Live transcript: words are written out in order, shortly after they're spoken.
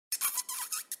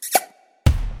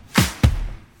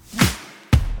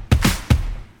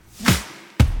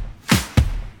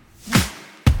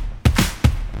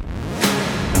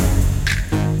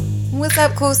what's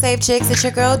up, Cool Saved Chicks? It's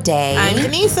your girl, Day. I'm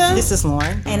Denisa. This is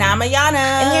Lauren. And I'm Ayana.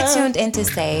 And you're tuned into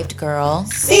Saved Girl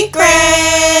Secrets.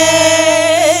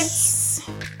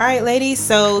 All right, ladies.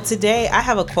 So today I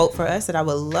have a quote for us that I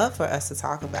would love for us to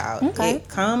talk about. Okay. It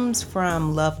comes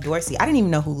from Love Dorsey. I didn't even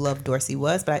know who Love Dorsey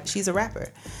was, but she's a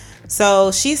rapper.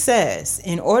 So she says,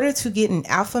 in order to get an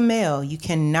alpha male, you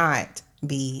cannot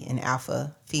be an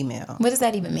alpha female. What does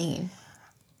that even mean?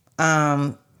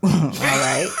 All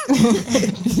right.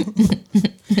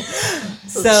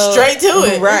 So straight to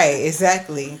it. Right,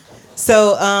 exactly.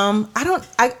 So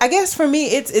I guess for me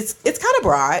it's kind of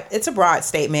broad. It's a broad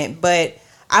statement, but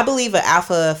I believe an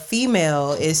alpha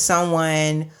female is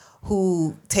someone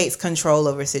who takes control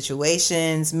over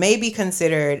situations, may be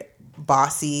considered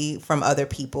bossy from other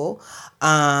people,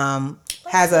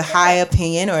 has a high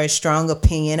opinion or a strong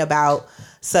opinion about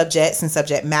subjects and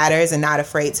subject matters and not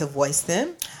afraid to voice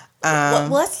them.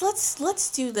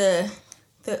 Let's do the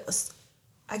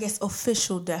I guess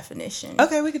official definition.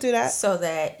 Okay, we could do that. So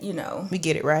that, We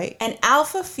get it right. An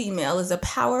alpha female is a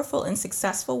powerful and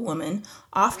successful woman,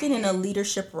 often in a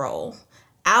leadership role.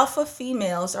 Alpha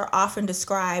females are often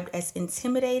described as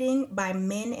intimidating by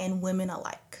men and women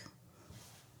alike.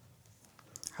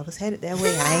 I was headed that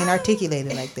way. I ain't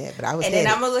articulated like that, but I was And headed.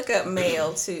 then I'm going to look up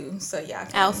male, too, so y'all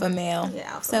can... Alpha male.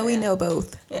 Yeah, alpha so male. we know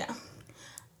both. Yeah.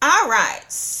 All right.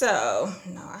 So,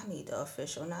 no, I need the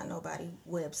official, not nobody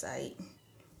website.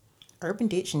 Urban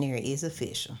Dictionary is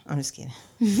official. I'm just kidding.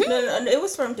 No, it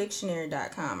was from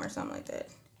dictionary.com or something like that.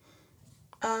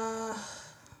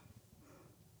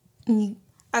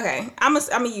 Okay, I'm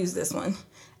gonna use this one.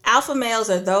 Alpha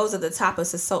males are those at the top of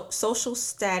the social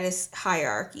status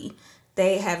hierarchy.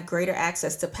 They have greater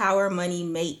access to power, money,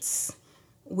 mates,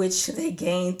 which they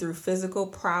gain through physical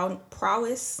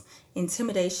prowess,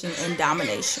 intimidation, and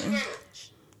domination.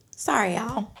 Sorry,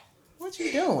 y'all. What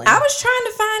you doing? I was trying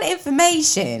to find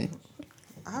information.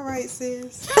 All right,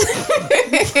 sis.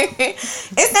 It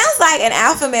sounds like an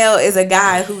alpha male is a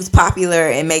guy who's popular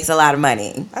and makes a lot of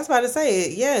money. I was about to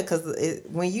say, yeah, because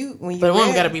when you But the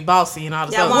woman got to be bossy and all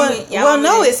this Yeah, other.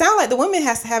 no, it sounds like the woman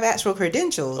has to have actual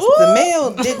credentials. Ooh. The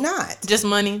male did not. Just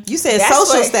money. You said That's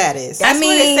social what- status. That's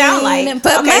what it sound like.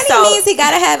 But Okay, money so- means he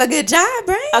gotta have a good job,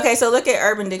 right? Okay, so look at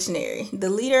Urban Dictionary. The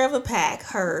leader of a pack,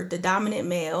 herd, the dominant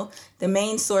male, the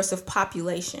main source of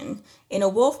population. In a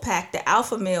wolf pack, the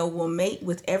alpha male will mate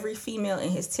with every female in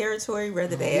his territory,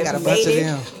 whether they you got have a bunch of mated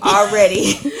them.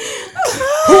 already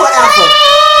Who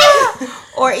alpha?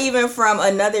 or even from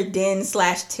another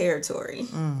den/territory.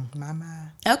 My mind.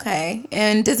 Okay.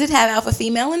 And does it have alpha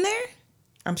female in there?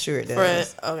 I'm sure it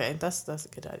does. Okay, that's a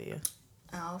good idea.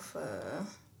 Alpha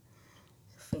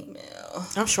female.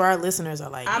 I'm sure our listeners are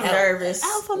like, I'm nervous.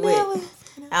 Alpha with male.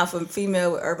 Alpha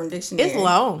female with Urban Dictionary. It's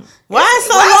long. Why is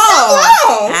so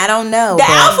long? I don't know. The but-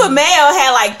 alpha male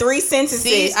had like 3 sentences.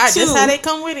 See, that's how they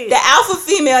come with it. The alpha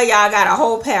female, y'all got a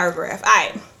whole paragraph. All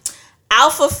right.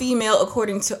 Alpha female,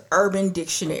 according to Urban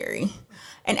Dictionary.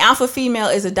 An alpha female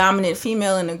is a dominant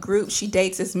female in a group. She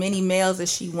dates as many males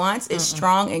as she wants, is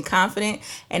strong and confident,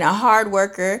 and a hard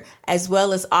worker, as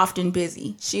well as often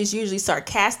busy. She is usually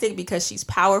sarcastic because she's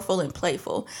powerful and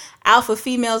playful. Alpha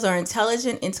females are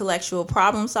intelligent, intellectual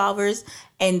problem solvers,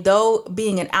 and though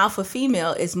being an alpha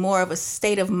female is more of a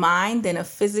state of mind than a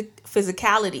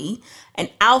physicality, an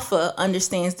alpha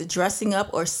understands the dressing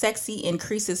up or sexy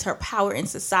increases her power in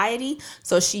society,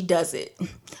 so she does it.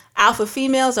 Alpha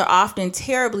females are often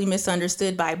terribly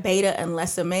misunderstood by beta and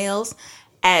lesser males,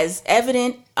 as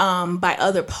evident by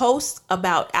other posts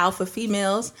about alpha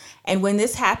females. And when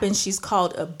this happens, she's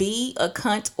called a B, a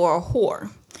cunt, or a whore.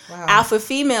 Wow. Alpha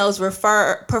females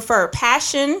prefer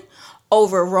passion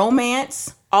over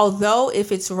romance. Although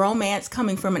if it's romance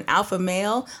coming from an alpha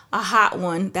male, a hot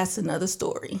one, that's another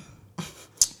story.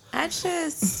 I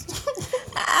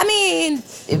mean,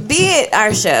 be it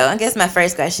our show. I guess my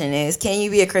first question is, can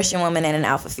you be a Christian woman and an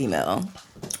alpha female?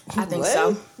 I think What?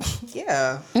 so.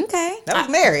 Yeah. Okay. That was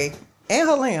Mary and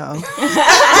her lamb.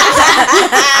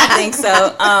 I think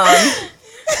so.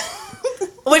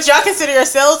 Would y'all consider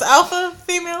yourselves alpha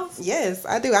females? Yes,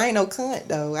 I do. I ain't no cunt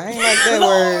though. I ain't like that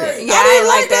word. Yeah, I ain't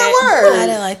like that word. I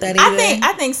didn't like that either.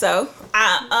 I think so.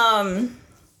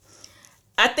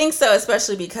 I think so,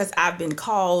 especially because I haven't been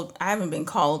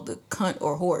called the cunt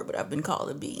or whore, but I've been called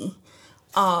a B.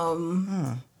 I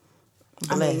mean,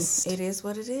 Blessed. it is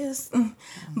what it is.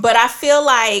 But I feel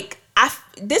like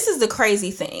this is the crazy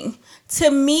thing.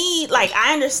 To me, like,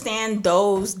 I understand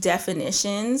those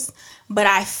definitions, but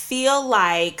I feel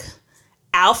like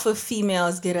alpha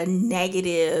females get a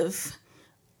negative.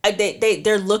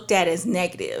 They're looked at as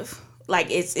negative. Like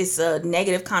it's a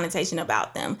negative connotation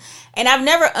about them. And I've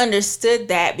never understood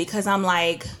that because I'm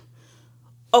like,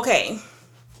 okay,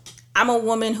 I'm a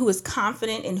woman who is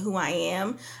confident in who I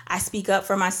am. I speak up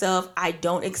for myself. I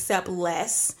don't accept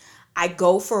less. I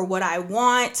go for what I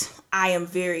want. I am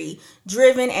very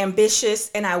driven,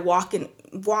 ambitious, and I walk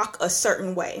a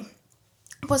certain way.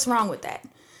 What's wrong with that?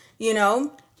 You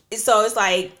know? So it's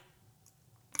like,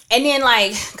 and then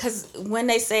like, because when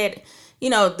they said, you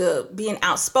know, the being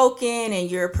outspoken and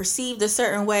you're perceived a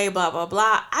certain way, blah, blah,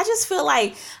 blah.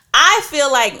 I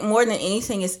feel like more than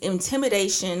anything is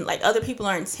intimidation. Like other people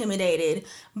are intimidated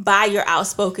by your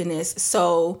outspokenness.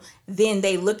 So then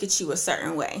they look at you a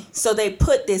certain way. So they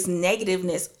put this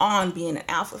negativeness on being an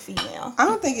alpha female. I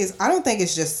don't think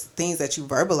it's just things that you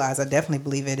verbalize. I definitely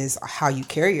believe it is how you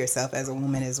carry yourself as a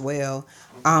woman as well.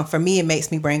 For me, it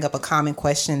makes me bring up a common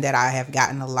question that I have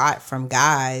gotten a lot from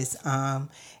guys.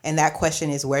 And that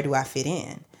question is, where do I fit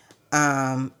in?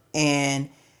 And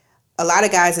a lot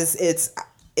of guys,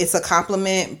 it's a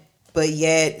compliment, but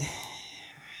yet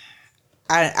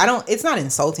I don't, it's not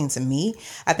insulting to me.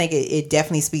 I think it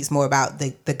definitely speaks more about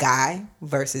the guy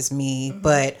versus me. Mm-hmm.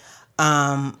 But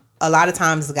a lot of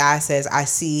times the guy says, I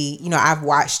see, you know, I've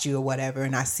watched you or whatever,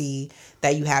 and I see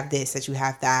that you have this, that you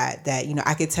have that, you know,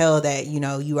 I could tell that, you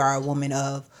know, you are a woman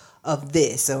of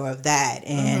this or of that.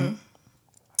 And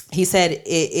he said,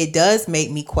 it does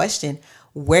make me question,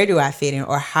 where do I fit in,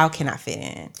 or how can I fit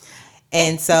in?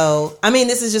 And so, I mean,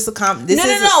 this is just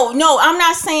No, I'm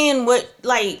not saying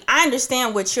I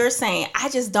understand what you're saying. I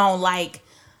just don't like,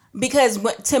 because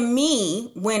to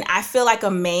me, when I feel like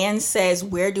a man says,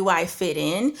 where do I fit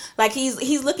in? Like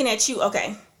he's looking at you,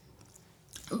 okay,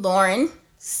 Lauren,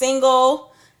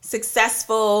 single,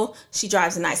 successful, she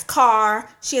drives a nice car,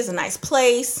 she has a nice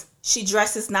place, she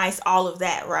dresses nice, all of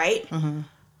that, right? Mm-hmm.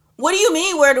 What do you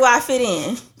mean, where do I fit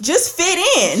in? Just fit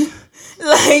in.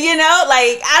 Like, you know,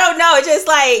 like, I don't know. It's just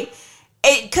like,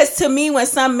 because to me, when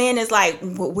some man is like,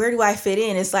 where do I fit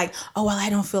in? It's like, oh, well, I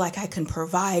don't feel like I can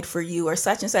provide for you or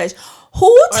such and such.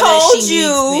 Who told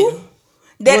you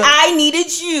that I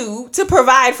needed you to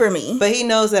provide for me? But he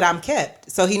knows that I'm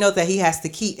kept. So he knows that he has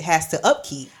to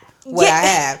upkeep what I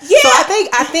have. Yeah. So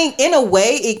I think in a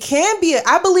way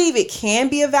I believe it can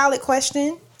be a valid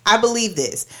question. I believe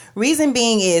this. Reason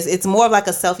being is it's more of like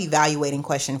a self-evaluating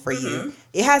question for you.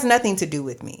 It has nothing to do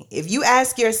with me. If you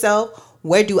ask yourself,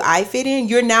 where do I fit in?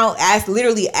 You're now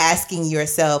literally asking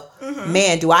yourself,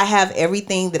 man, do I have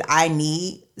everything that I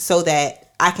need so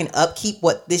that I can upkeep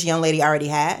what this young lady already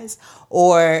has?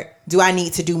 Or do I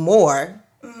need to do more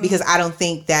because I don't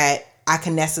think that I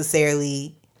can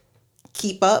necessarily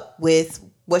keep up with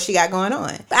what she got going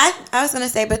on? I was going to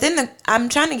say, but then I'm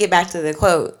trying to get back to the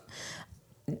quote.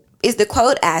 Is the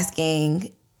quote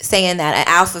saying that an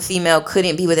alpha female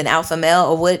couldn't be with an alpha male,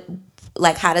 or what?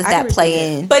 Like, how does that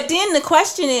play in? But then the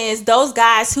question is, those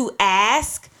guys who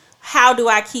ask, how do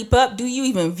I keep up? Do you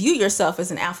even view yourself as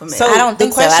an alpha male? So I don't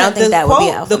think so. I don't think that would be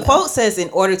alpha male. The quote says,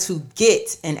 in order to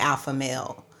get an alpha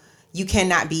male, you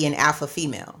cannot be an alpha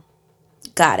female.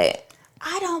 Got it.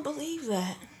 I don't believe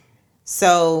that.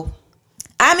 So,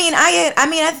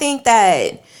 I think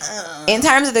that in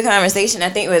terms of the conversation, I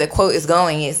think where the quote is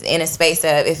going is in a space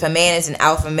of, if a man is an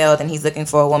alpha male, then he's looking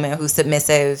for a woman who's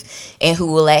submissive and who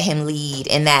will let him lead.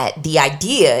 And that the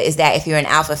idea is that if you're an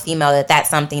alpha female, that's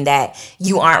something that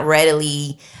you aren't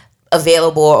readily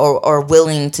available or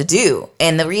willing to do.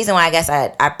 And the reason why I guess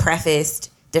I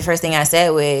prefaced the first thing I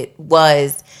said with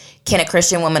was, can a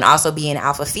Christian woman also be an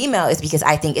alpha female? Is because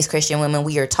I think as Christian women,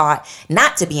 we are taught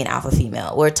not to be an alpha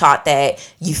female. We're taught that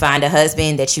you find a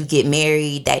husband, that you get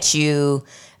married, that you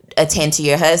attend to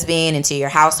your husband and to your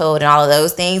household and all of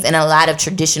those things, in a lot of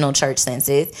traditional church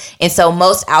senses. And so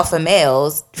most alpha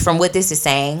males, from what this is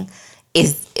saying,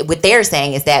 what they're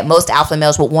saying is that most alpha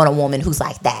males would want a woman who's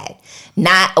like that,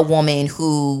 not a woman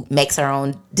who makes her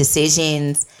own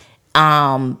decisions,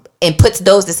 and puts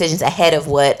those decisions ahead of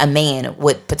what a man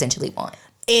would potentially want.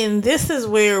 And this is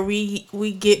where we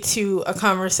get to a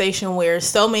conversation where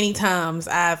so many times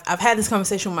I've had this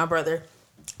conversation with my brother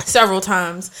several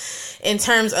times in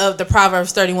terms of the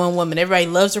Proverbs 31 woman. Everybody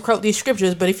loves to quote these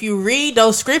scriptures, but if you read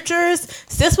those scriptures,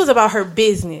 sis was about her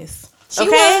business.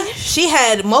 She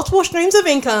had multiple streams of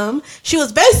income. She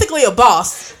was basically a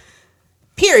boss.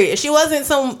 Period. She wasn't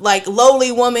some like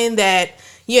lowly woman that,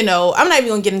 you know, I'm not even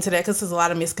going to get into that because there's a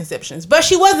lot of misconceptions. But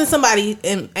she wasn't somebody,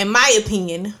 in my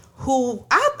opinion, who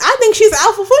I I think she's an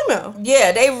alpha female.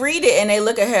 Yeah, they read it and they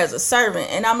look at her as a servant,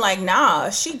 and I'm like, nah.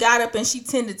 She got up and she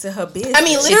tended to her business. I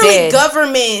mean, literally,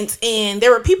 government, and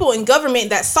there were people in government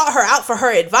that sought her out for her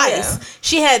advice. Yeah.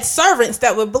 She had servants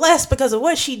that were blessed because of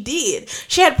what she did.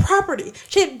 She had property.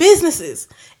 She had businesses.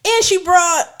 And she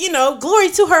brought, glory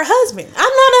to her husband. I'm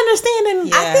not understanding.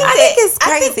 Yeah. I think it's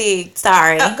crazy.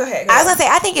 Sorry. Go ahead. I was going to say,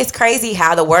 I think it's crazy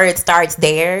how the word starts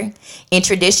there and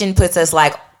tradition puts us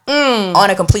like on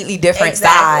a completely different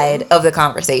side of the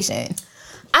conversation.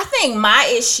 I think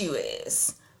my issue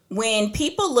is when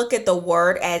people look at the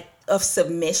word of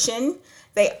submission,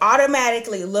 they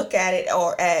automatically look at it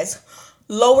or as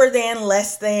lower than,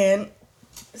 less than,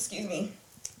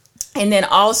 and then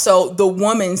also the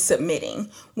woman submitting.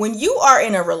 When you are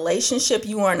in a relationship,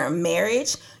 you are in a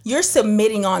marriage, you're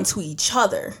submitting onto each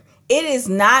other. It is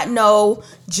not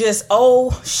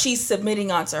she's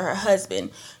submitting onto her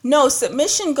husband. No,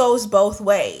 submission goes both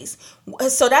ways.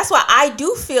 So that's why I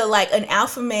do feel like an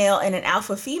alpha male and an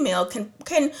alpha female can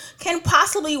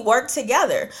possibly work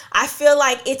together. I feel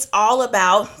like it's all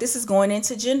about, this is going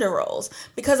into gender roles.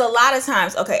 Because a lot of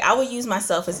times, I will use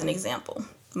myself as an example.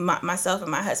 Myself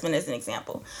and my husband as an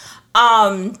example.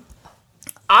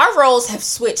 Our roles have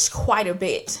switched quite a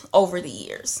bit over the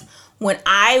years. When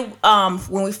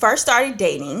we first started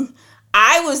dating,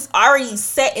 I was already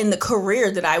set in the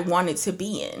career that I wanted to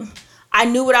be in. I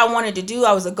knew what I wanted to do.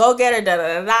 I was a go-getter,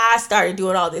 I started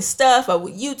doing all this stuff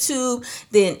with YouTube,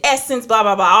 then Essence, blah,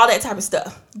 blah, blah, all that type of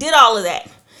stuff. Did all of that.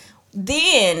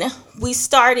 Then we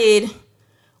started,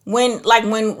 when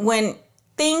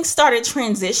things started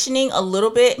transitioning a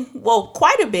little bit,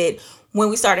 quite a bit, when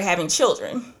we started having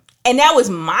children. And that was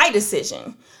my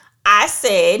decision. I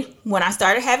said, when I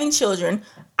started having children,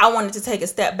 I wanted to take a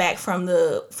step back from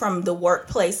the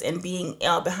workplace and being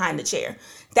behind the chair.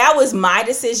 That was my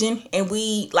decision, and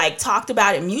we talked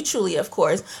about it mutually, of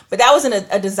course. But that wasn't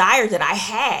a desire that I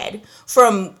had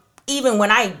from even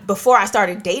before I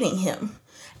started dating him.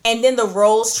 And then the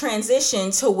roles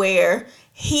transitioned to where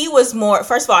he was more.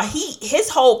 First of all, his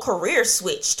whole career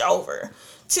switched over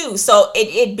too. So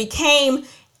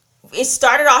it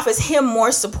started off as him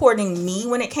more supporting me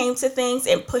when it came to things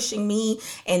and pushing me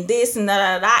and this and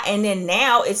that. And then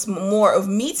now it's more of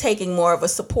me taking more of a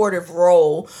supportive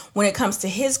role when it comes to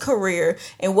his career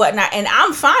and whatnot. And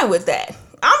I'm fine with that.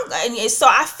 So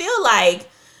I feel like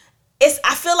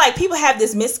people have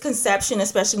this misconception,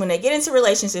 especially when they get into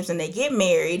relationships and they get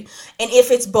married. And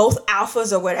if it's both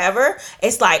alphas or whatever,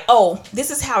 it's like,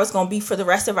 this is how it's going to be for the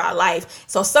rest of our life.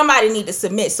 So somebody need to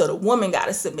submit. So the woman got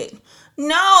to submit.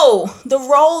 No, the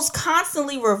roles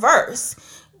constantly reverse,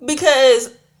 because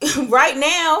right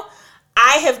now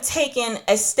I have taken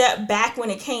a step back when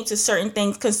it came to certain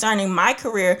things concerning my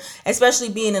career, especially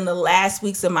being in the last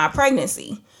weeks of my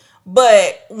pregnancy.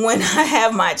 But when I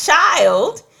have my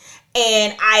child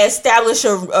and I establish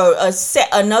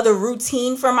another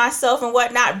routine for myself and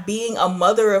whatnot, being a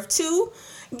mother of two,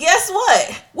 guess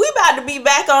what? We about to be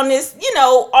back on this,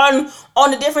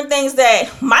 on the different things that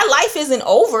my life isn't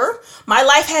over. My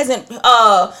life hasn't,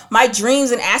 my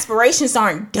dreams and aspirations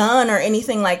aren't done or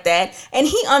anything like that. And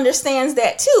he understands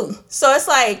that too. So it's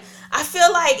like, I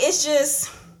feel like it's just,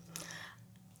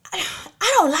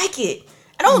 I don't like it.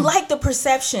 I don't like the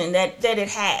perception that it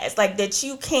has. Like that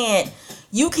you can't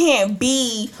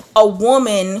be a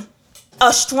woman,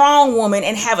 a strong woman,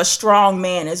 and have a strong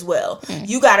man as well.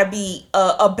 You got to be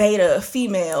a beta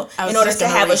female in order to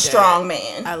have a strong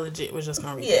man. I legit was just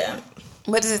going to read that.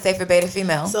 What does it say for beta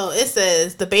female? So it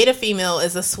says the beta female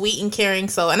is a sweet and caring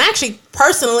soul. And actually,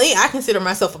 personally, I consider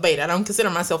myself a beta. I don't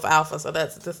consider myself alpha, so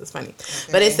this is funny.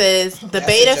 Okay. But it says the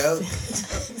beta.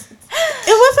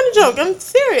 It wasn't a joke. I'm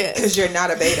serious. Because you're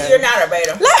not a beta. You're not a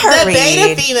beta. Let her read.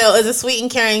 The beta female is a sweet and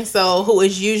caring soul who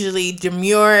is usually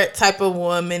demure type of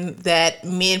woman that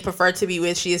men prefer to be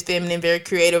with. She is feminine, very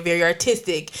creative, very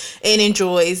artistic, and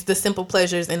enjoys the simple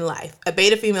pleasures in life. A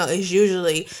beta female is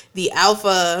usually the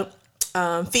alpha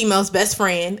female's best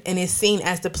friend and is seen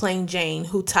as the plain Jane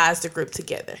who ties the group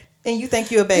together. And you think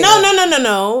you're a beta? No.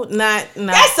 Not.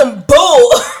 That's some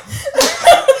bull.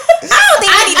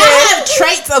 I have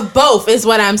traits of both, is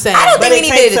what I'm saying. I don't think it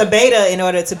takes a beta in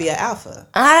order to be an alpha.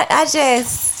 I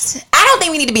don't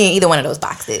think we need to be in either one of those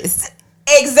boxes.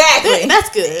 Exactly. That's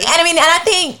good. And I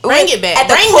think bring it back. At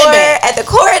the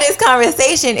core of this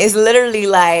conversation is literally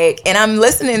like, and I'm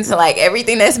listening to like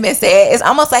everything that's been said. It's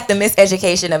almost like the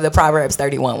miseducation of the Proverbs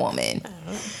 31 woman.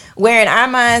 Where in our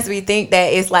minds we think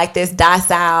that it's like this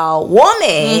docile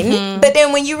woman, but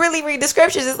then when you really read the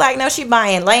scriptures, it's like, no, she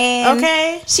buying land.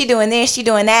 Okay. She doing this, she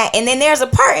doing that. And then there's a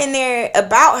part in there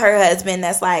about her husband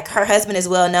that's like, her husband is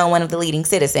well known, one of the leading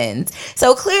citizens.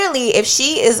 So clearly, if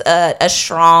she is a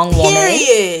strong woman,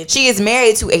 Period. she is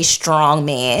married to a strong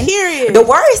man. Period. The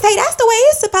words say that's the way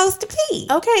it's supposed to be.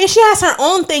 Okay, and she has her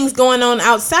own things going on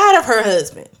outside of her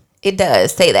husband. It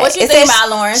does say that. What you It think says about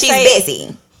Lauren? She's Say it.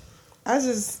 busy.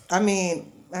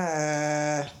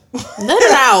 Let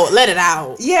it out. Let it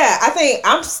out. Yeah, I think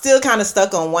I'm still kind of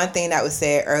stuck on one thing that was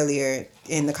said earlier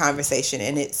in the conversation,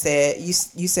 and it said, you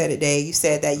said it, Dave. You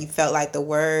said that you felt like the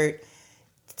word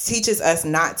teaches us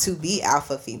not to be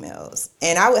alpha females,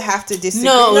 and I would have to disagree.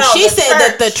 No, she the said church.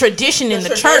 that the tradition in the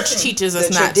church tradition. teaches us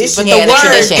The not to, tradition. but Yeah, the the word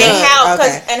tradition. does.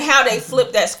 Okay. And how they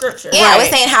flip that scripture. Yeah, I was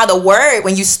saying how the word,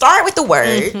 when you start with the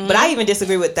word, But I even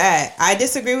disagree with that. I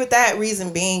disagree with that.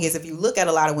 Reason being is if you look at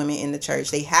a lot of women in the church,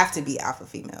 they have to be alpha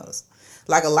females.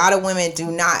 Like a lot of women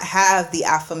do not have the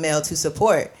alpha male to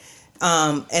support.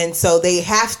 And so they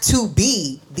have to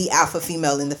be the alpha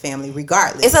female in the family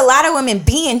regardless. it's a lot of women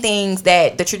being things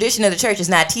that the tradition of the church is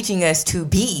not teaching us to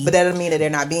be. But that doesn't mean that they're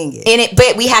not being it.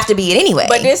 But we have to be it anyway.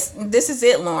 But this is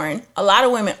it, Lauren. A lot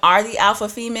of women are the alpha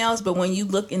females, but when you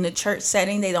look in the church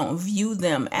setting, they don't view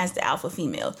them as the alpha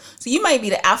females. So you might be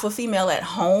the alpha female at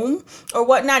home or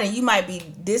whatnot, and you might be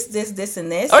this,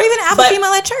 and this. or even an alpha But-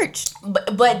 female at church.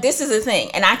 But this is the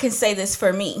thing, and I can say this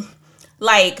for me.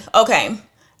 Like, okay,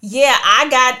 yeah,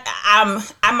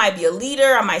 I might be a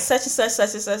leader, I might such and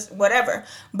such, whatever.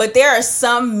 But there are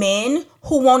some men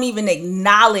who won't even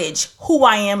acknowledge who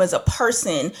I am as a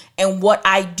person and what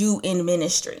I do in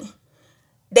ministry.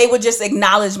 They would just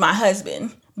acknowledge my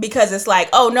husband because it's like,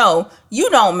 oh no, you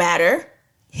don't matter.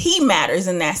 He matters,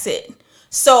 and that's it.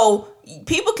 So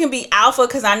people can be alpha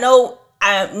because I know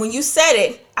when you said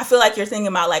it, I feel like you're thinking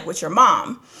about like with your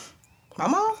mom. My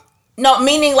mom? No,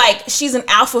 meaning like she's an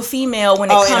alpha female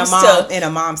when it comes in a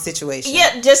mom situation.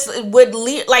 yeah, just with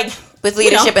With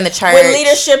leadership in the church. with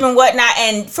leadership and whatnot.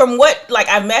 And from what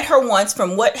I've met her once,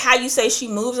 from how you say she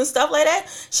moves and stuff like that,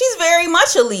 she's very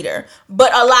much a leader.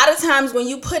 But a lot of times when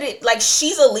you put it like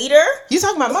she's a leader, You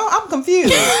talking about mom? I'm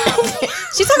confused.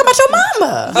 She's talking about your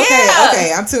mama. Yeah.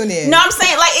 Okay, I'm tuning in. no, I'm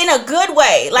saying like in a good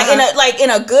way, like in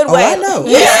a good Oh, way. I know.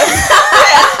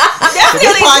 Definitely.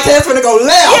 This podcast gonna go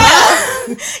left.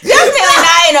 Yeah, definitely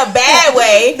not in a bad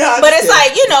way. No, I'm but it's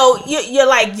kidding.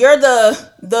 like you're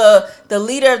the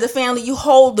leader of the family.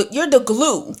 You're the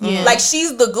glue. Yeah. Like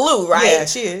she's the glue, right? Yeah,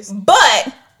 she is.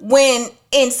 But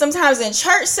sometimes in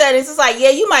church settings, it's like, yeah,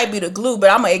 you might be the glue, but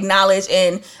I'm gonna acknowledge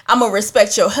and I'm gonna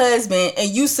respect your husband, and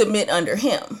you submit under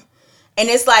him. And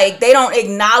it's like they don't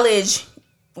acknowledge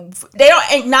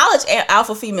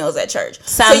alpha females at church.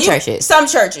 Some churches. Some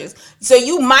churches. So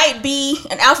you might be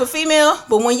an alpha female,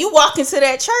 but when you walk into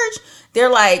that church, they're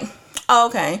like, oh,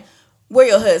 okay, where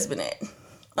your husband at?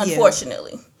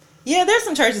 Unfortunately. Yeah, there's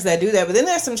some churches that do that, but then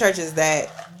there's some churches that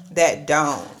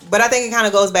don't. But I think it kind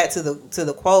of goes back to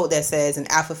the quote that says an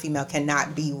alpha female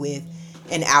cannot be with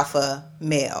an alpha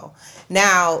male.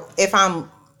 Now, if I'm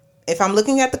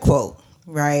looking at the quote,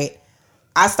 right,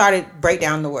 I started break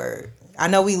down the word. I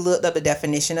know we looked up the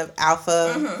definition of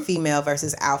alpha female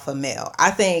versus alpha male.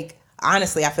 I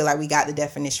feel like we got the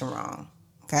definition wrong.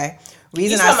 Okay. You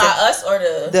talking about us or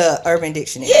the Urban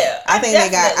Dictionary? Yeah, I think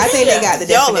they got the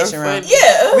Y'all are definition wrong. funny.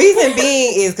 Yeah. Reason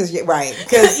being is because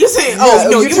you saying, oh,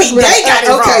 no, you mean they got it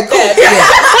wrong. Okay, cool. Yeah.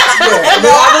 No,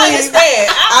 But I understand.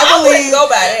 I wouldn't go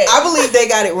by that. I believe they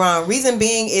got it wrong. Reason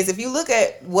being is if you look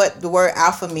at what the word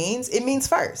alpha means, it means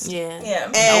first. Yeah.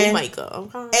 Yeah. And- oh my god.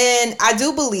 Okay. And I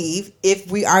do believe if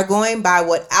we are going by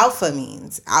what alpha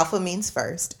means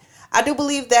first. I do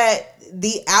believe that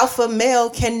the alpha male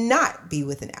cannot be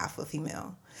with an alpha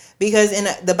female. Because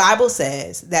the Bible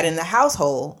says that in the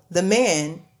household, the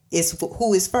man is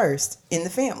who is first in the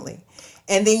family.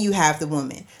 And then you have the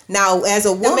woman. Now, as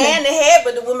a woman, The man the head,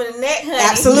 but the woman the neck, honey.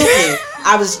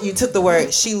 absolutely. You took the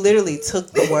word. She literally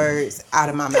took the words out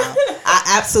of my mouth.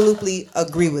 I absolutely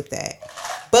agree with that.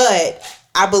 But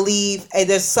I believe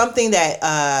there's something that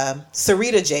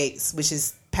Sarita Jakes, which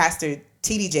is Pastor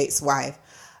T.D. Jakes' wife,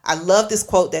 I love this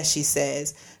quote that she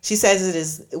says. She says it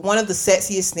is one of the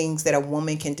sexiest things that a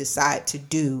woman can decide to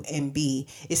do and be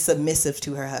is submissive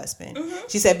to her husband. Mm-hmm.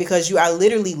 She said, because you are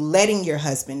literally letting your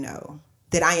husband know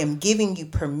that I am giving you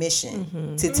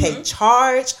permission to take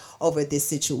charge over this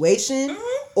situation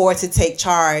or to take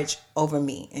charge over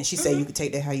me. And she said you can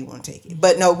take that how you want to take it.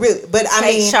 But no, really. But I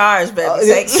mean, Take charge, baby.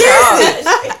 seriously. Take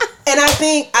charge. And I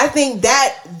think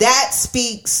that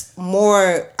speaks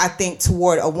more, I think,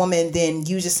 toward a woman than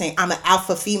you just saying I'm an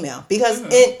alpha female. Because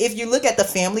if you look at the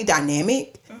family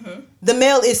dynamic, the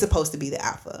male is supposed to be the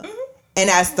alpha, and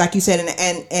as like you said,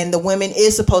 and the women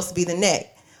is supposed to be the neck.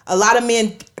 A lot of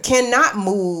men cannot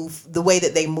move the way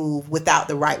that they move without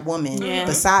the right woman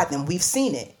beside them. We've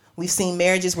seen it. We've seen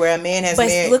marriages where a man has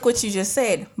married. But look what you just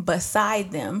said,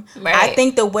 beside them. Right. I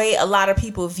think the way a lot of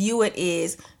people view it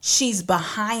is she's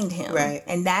behind him. Right.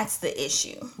 And that's the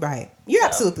issue. Right. You're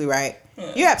absolutely right.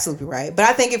 You're absolutely right. But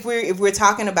I think if we're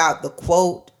talking about the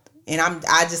quote, and I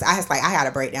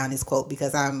gotta break down this quote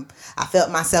because I felt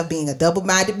myself being a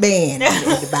double-minded man.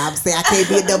 The Bible says I can't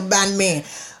be a double-minded man.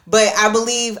 But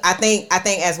I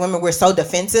think as women we're so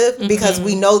defensive because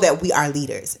we know that we are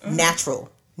leaders, natural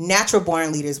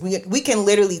born leaders. We can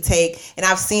literally take, and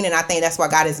I've seen it, and I think that's why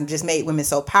God has just made women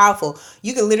so powerful.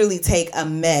 You can literally take a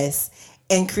mess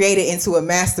and create it into a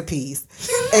masterpiece.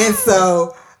 And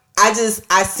so I've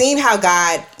seen how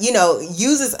God,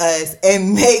 uses us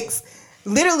and makes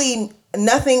literally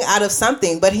nothing out of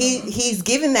something, but he's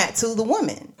given that to the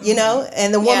woman,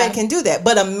 and the woman can do that.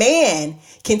 But a man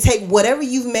can take whatever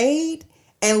you've made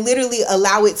and literally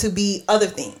allow it to be other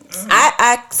things.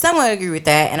 I somewhat agree with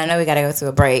that, and I know we got to go to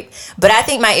a break. But I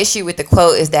think my issue with the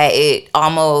quote is that it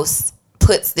almost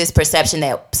puts this perception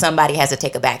that somebody has to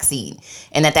take a back seat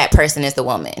and that person is the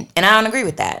woman. And I don't agree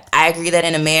with that. I agree that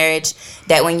in a marriage,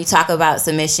 that when you talk about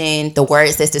submission, the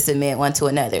word says to submit one to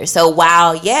another. So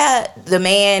while, the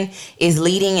man is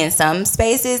leading in some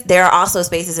spaces, there are also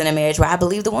spaces in a marriage where I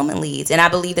believe the woman leads. And I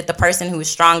believe that the person who is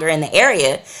stronger in the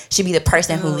area should be the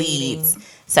person who leads.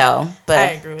 So, but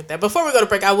I agree with that. Before we go to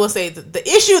break, I will say the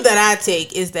issue that I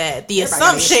take is that the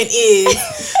assumption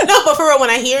is no, but for real, when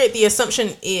I hear it, the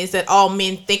assumption is that all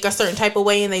men think a certain type of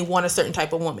way and they want a certain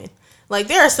type of woman. Like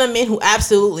there are some men who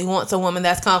absolutely want a woman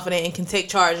that's confident and can take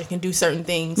charge and can do certain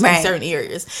things in certain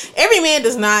areas. Every man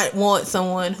does not want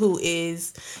someone who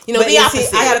is, the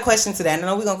opposite. I got a question to that. I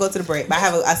know we're gonna go to the break, but I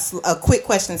have a quick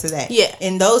question to that. Yeah.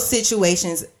 In those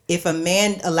situations, if a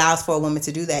man allows for a woman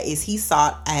to do that, is he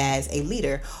sought as a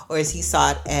leader or is he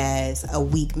sought as a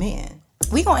weak man?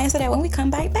 we gonna answer that when we come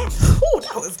back. Ooh,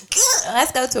 that was good.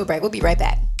 Let's go to a break. We'll be right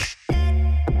back.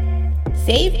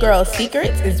 Save Girl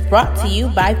Secrets is brought to you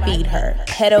by Feed Her.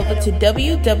 Head over to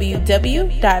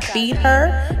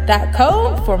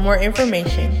www.feedher.co for more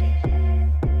information.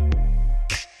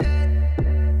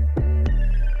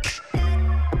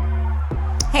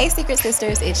 Hey Secret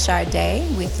Sisters, it's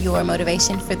Sade with your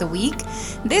motivation for the week.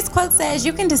 This quote says,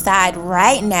 you can decide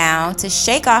right now to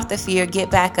shake off the fear, get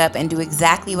back up, and do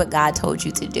exactly what God told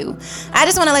you to do. I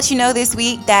just want to let you know this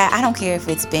week that I don't care if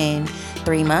it's been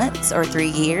 3 months or 3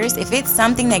 years. If it's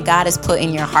something that God has put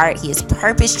in your heart, He has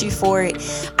purposed you for it,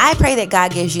 I pray that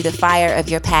God gives you the fire of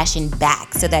your passion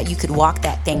back so that you could walk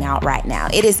that thing out right now.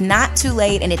 It is not too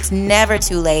late, and it's never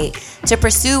too late to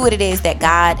pursue what it is that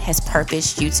God has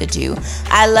purposed you to do.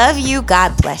 I love you.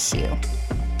 God bless you.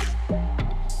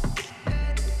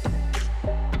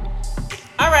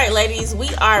 All right, ladies, we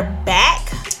are back.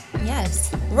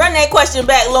 Yes. Run that question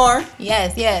back, Lauren.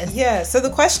 Yes. Yeah, so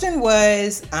the question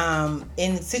was,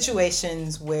 in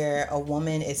situations where a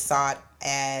woman is sought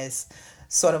as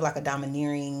sort of like a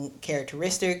domineering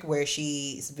characteristic, where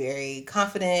she's very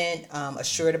confident,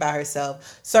 assured about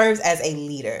herself, serves as a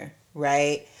leader,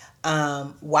 right?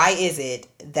 Why is it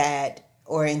that,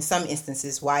 or in some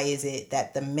instances, why is it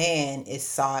that the man is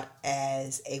sought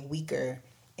as a weaker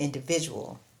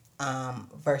individual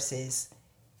versus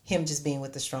him just being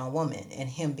with a strong woman and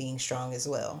him being strong as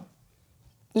well?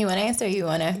 You want to answer? You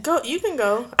want to go? You can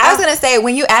go. I was gonna say,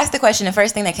 when you asked the question, the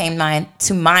first thing that came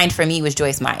to mind for me was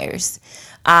Joyce Myers.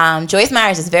 Joyce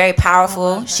Myers is very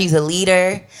powerful. She's a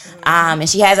leader, and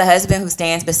she has a husband who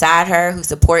stands beside her, who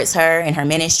supports her in her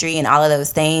ministry and all of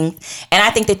those things. And I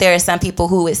think that there are some people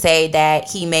who would say that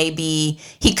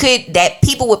that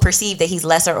people would perceive that he's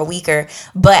lesser or weaker.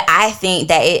 But I think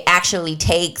that it actually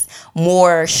takes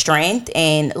more strength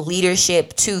and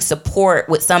leadership to support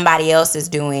what somebody else is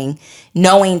doing,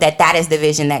 knowing that that is the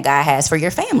vision that God has for your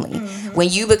family. Mm-hmm. When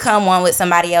you become one with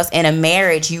somebody else in a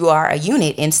marriage, you are a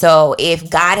unit. And so if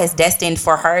God has destined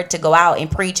for her to go out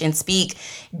and preach and speak,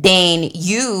 then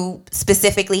you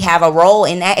specifically have a role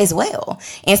in that as well.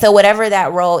 And so whatever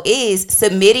that role is,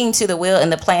 submitting to the will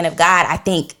and the plan of God, I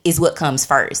think, is what comes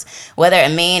first. Whether a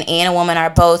man and a woman are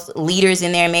both leaders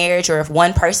in their marriage, or if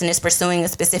one person is pursuing a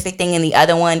specific thing and the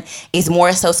other one is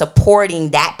more so supporting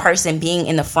that person being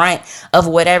in the front of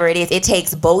whatever it is, it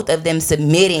takes both of them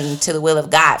submitting to the will of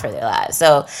God for their lives.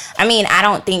 So, I mean, I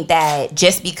don't think that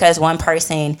just because one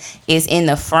person is in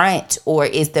the front or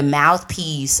is the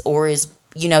mouthpiece or is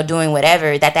doing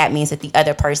whatever, that means that the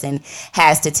other person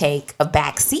has to take a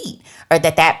back seat, or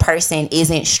that person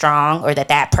isn't strong, or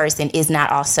that person is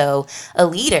not also a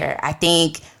leader. I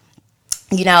think,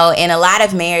 in a lot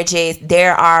of marriages,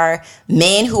 there are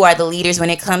men who are the leaders when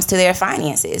it comes to their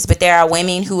finances, but there are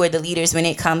women who are the leaders when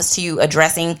it comes to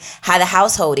addressing how the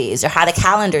household is, or how the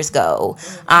calendars go,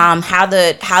 how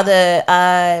the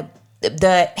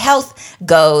health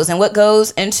goes, and what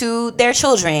goes into their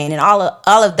children, and all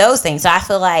of those things. So I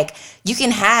feel like you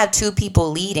can have two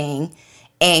people leading,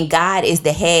 and God is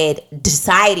the head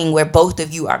deciding where both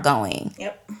of you are going.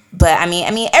 Yep. But I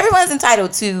mean, everyone's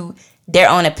entitled to their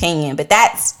own opinion, but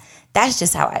that's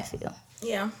just how I feel.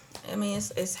 Yeah. I mean,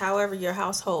 it's however your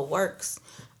household works.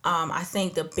 I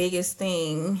think the biggest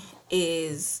thing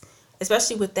is,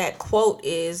 especially with that quote,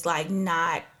 is like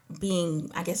not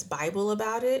being, I guess, Bible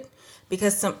about it,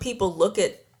 because some people look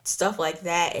at stuff like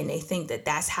that and they think that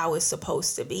that's how it's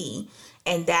supposed to be.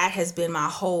 And that has been my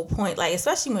whole point. Like,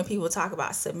 especially when people talk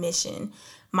about submission,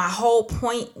 my whole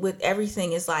point with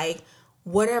everything is like,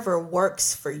 whatever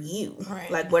works for you, right?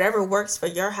 Like whatever works for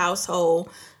your household.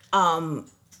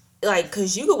 Like,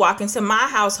 because you could walk into my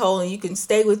household and you can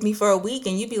stay with me for a week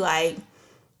and you'd be like,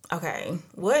 okay,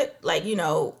 what? Like,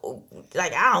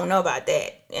 like, I don't know about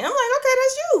that. And I'm like, okay,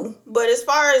 that's you. But as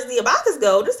far as the Abakas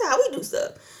go, this is how we do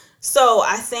stuff. So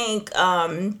I think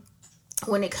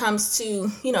when it comes to,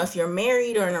 if you're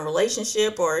married or in a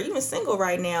relationship or even single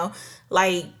right now,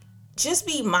 like, just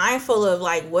be mindful of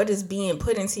like what is being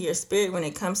put into your spirit when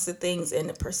it comes to things and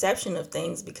the perception of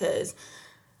things, because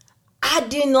I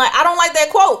don't like that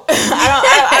quote.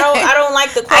 I don't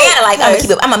like the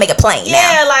quote. I'm gonna make it plain. Yeah,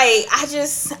 now. like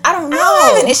I don't know. I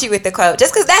don't have an issue with the quote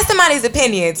just because that's somebody's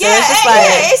opinion. So yeah, it's just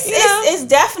like, it's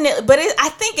definitely, but I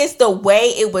think it's the way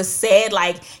it was said.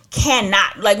 Like,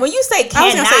 cannot, like when you say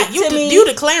cannot, you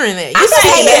declaring that.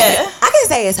 I can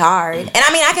say it's hard, and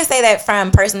I mean I can say that from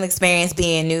personal experience,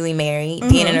 being newly married,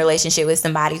 being in a relationship with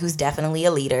somebody who's definitely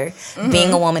a leader,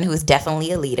 being a woman who's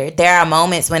definitely a leader. There are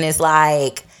moments when it's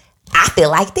like, I feel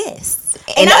like this,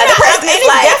 and the other person is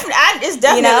like, it's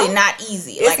definitely not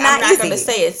easy. It's like, not I'm not easy. going to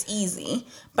say it's easy,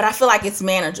 but I feel like it's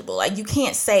manageable. Like, you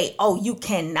can't say, oh, you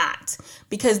cannot,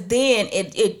 because then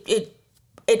it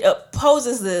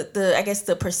opposes the I guess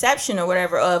the perception or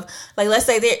whatever of, like, let's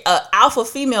say alpha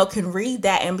female can read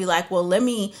that and be like, well, let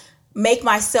me make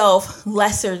myself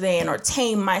lesser than, or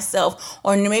tame myself,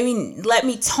 or maybe let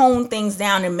me tone things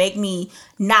down and make me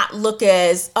not look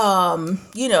as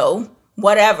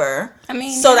whatever, I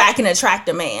mean, so that I can attract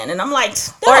a man. And I'm like,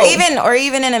 no. or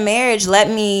even in a marriage, let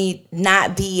me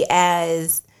not be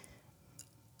as,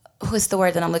 what's the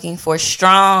word that I'm looking for,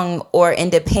 strong or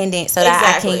independent, so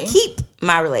that I can keep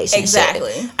my relationship.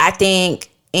 Exactly. I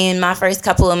think in my first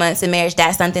couple of months in marriage,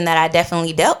 that's something that I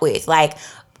definitely dealt with. Like,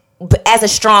 as a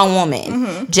strong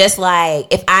woman, just like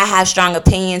if I have strong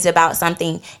opinions about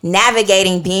something,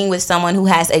 navigating being with someone who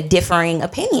has a differing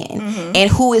opinion and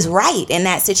who is right in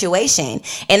that situation.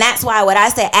 And that's why what I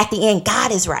said at the end,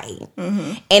 God is right.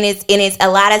 And it's a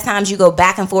lot of times you go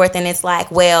back and forth and it's like,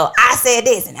 well, I said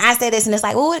this and I said this, and it's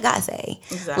like, well, what did God say?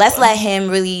 Exactly. Let's let him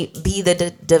really be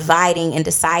the dividing and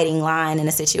deciding line in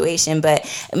a situation. But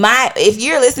if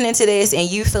you're listening to this and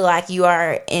you feel like you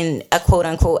are in a quote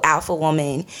unquote alpha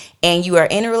woman, and you are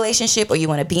in a relationship or you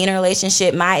want to be in a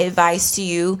relationship, my advice to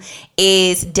you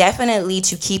is definitely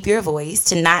to keep your voice,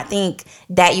 to not think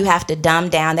that you have to dumb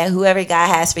down, that whoever God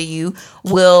has for you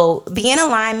will be in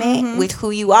alignment with who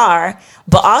you are.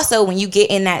 But also, when you get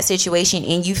in that situation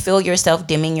and you feel yourself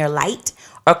dimming your light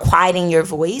or quieting your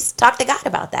voice, talk to God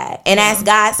about that. And ask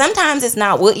God, sometimes it's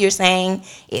not what you're saying,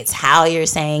 it's how you're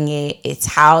saying it, it's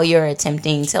how you're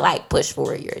attempting to like push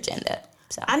forward your agenda.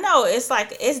 So. I know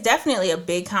it's definitely a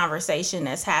big conversation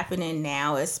that's happening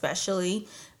now, especially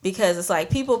because it's like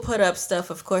people put up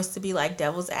stuff, of course, to be like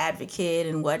devil's advocate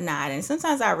and whatnot. And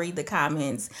sometimes I read the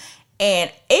comments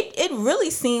and it really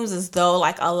seems as though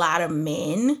like a lot of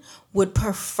men would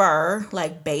prefer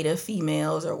like beta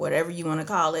females or whatever you want to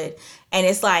call it. And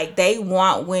it's like they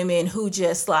want women who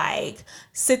just like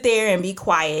sit there and be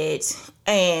quiet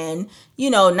and,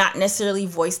 not necessarily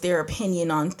voice their opinion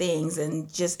on things. And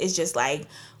it's just like,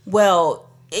 well,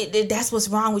 that's what's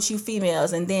wrong with you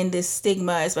females. And then this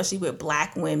stigma, especially with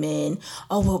black women.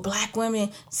 Oh, well, black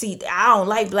women, see, I don't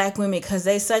like black women because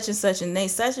they such and such and they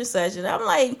such and such. And I'm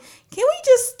like, can we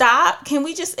just stop? Can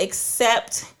we just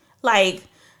accept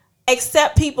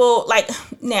people? Like,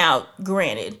 now,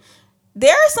 granted,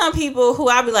 there are some people who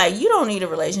I'll be like, you don't need a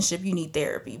relationship, you need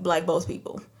therapy. Like both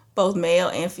people, both male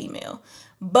and female.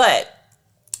 But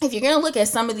if you're going to look at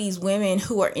some of these women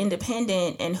who are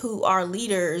independent and who are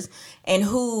leaders and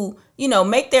who, you know,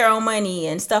 make their own money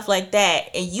and stuff like that,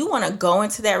 and you want to go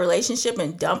into that relationship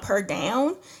and dump her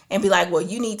down and be like, well,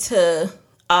 you need to,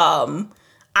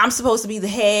 I'm supposed to be the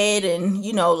head, and,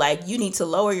 you know, like, you need to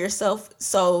lower yourself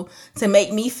so to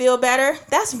make me feel better.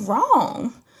 That's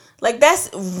wrong. Like, that's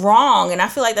wrong. And I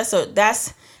feel like that's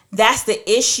the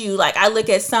issue. Like, I look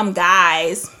at some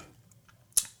guys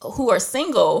who are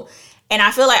single, and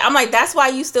I feel like, I'm like, that's why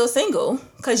you still single,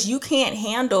 because you can't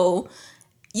handle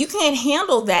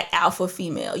that alpha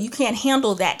female. You can't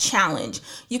handle that challenge.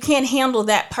 You can't handle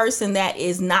that person that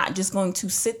is not just going to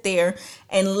sit there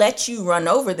and let you run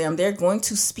over them. They're going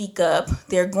to speak up.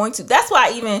 That's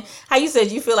why, even how you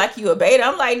said you feel like you a beta,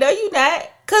 I'm like, no, you not.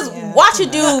 Because watch a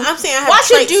dude. I'm saying I have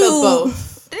traits of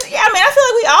both. Yeah, I mean, I feel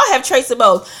like we all have traits of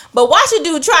both. But watch a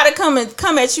dude try to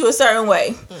come at you a certain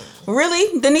way.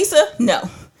 Really, Denisa? No.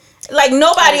 Like,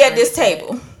 nobody at this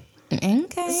table.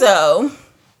 Okay. So,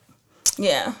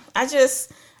 yeah, I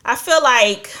feel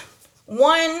like,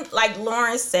 one, like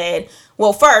Lauren said,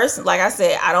 well, first, like I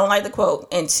said, I don't like the quote,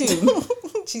 and two,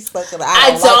 she spoke to the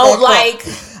I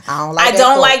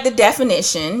don't like the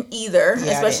definition either,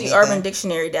 especially Urban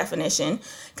Dictionary definition,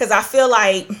 because I feel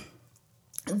like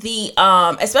the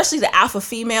especially the alpha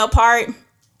female part,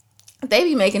 they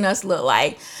be making us look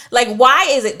like why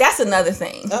is it? That's another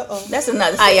thing. That's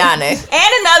another thing. Ayana.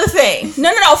 And another thing.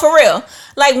 No, for real.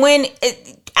 Like, when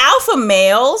alpha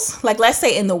males, like, let's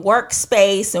say in the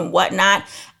workspace and whatnot,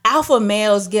 alpha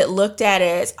males get looked at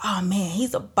as, oh man,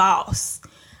 he's a boss.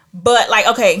 But, like,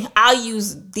 okay, I'll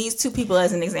use these two people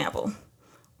as an example.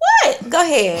 What? Go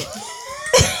ahead.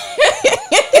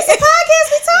 It's a podcast,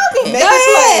 we talking.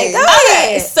 Go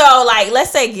ahead. So, like,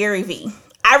 let's say Gary Vee.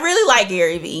 I really like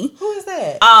Gary Vee. Who is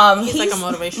that? He's like a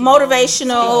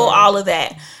motivational, all of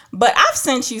that. But I've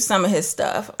sent you some of his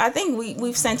stuff. I think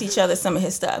we've sent each other some of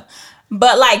his stuff.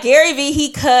 But, like, Gary Vee,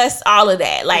 he cussed all of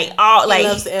that. Like, all, like, he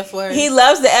loves the F word. He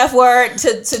loves the F word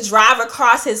to drive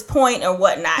across his point or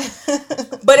whatnot.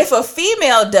 But if a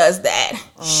female does that,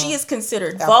 she is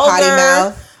considered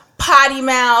vulgar, potty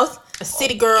mouth, a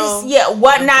city girl,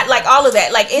 whatnot, like, all of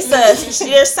that. Like,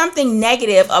 there's something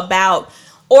negative about,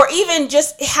 or even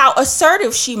just how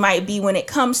assertive she might be when it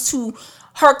comes to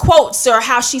her quotes or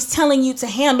how she's telling you to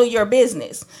handle your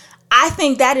business. I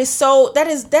think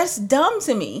that's dumb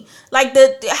to me. Like,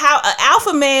 how an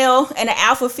alpha male and an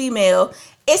alpha female,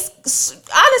 it's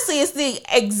the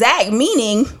exact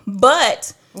meaning,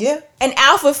 but an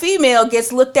alpha female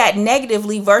gets looked at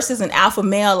negatively versus an alpha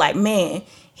male. Like, man,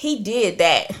 he did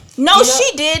that. No,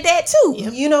 she did that too.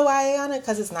 You know why, Ayana?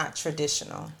 Because it's not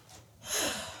traditional.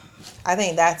 I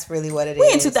think that's really what it is.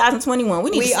 We in 2021.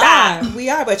 We need to stop. We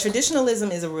are, but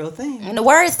traditionalism is a real thing. And the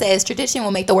word says tradition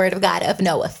will make the word of God of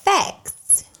no effect.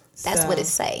 That's what it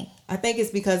say. I think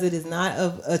it's because it is not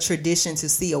a tradition to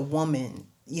see a woman,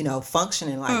 you know,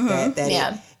 functioning like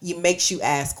that. It makes you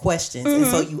ask questions. And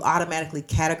so you automatically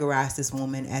categorize this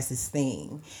woman as this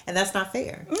thing. And that's not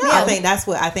fair. No. I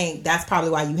think that's probably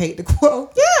why you hate the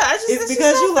quote. Yeah. It's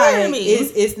because you like,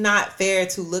 it's not fair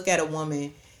to look at a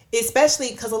woman, especially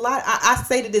because I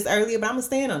stated this earlier, but I'm going to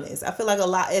stand on this. I feel like a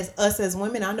lot, as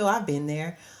women, I know I've been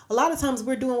there. A lot of times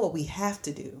we're doing what we have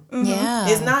to do. Yeah.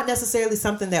 It's not necessarily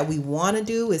something that we want to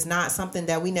do. It's not something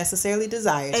that we necessarily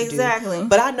desire to do. Exactly.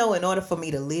 But I know in order for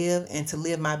me to live and to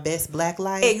live my best Black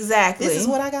life, exactly, this is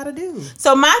what I got to do.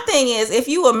 So my thing is, if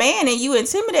you a man and you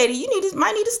intimidated, you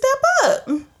might need to step up.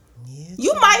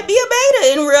 You might be a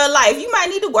beta in real life. You might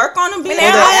need to work on them being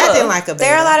acting like a beta.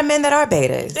 There are a lot of men that are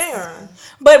betas. They are.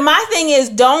 But my thing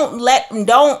is, there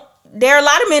are a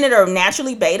lot of men that are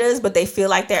naturally betas, but they feel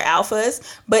like they're alphas.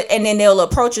 And then they'll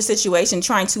approach a situation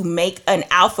trying to make an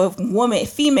alpha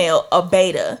female a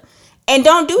beta. And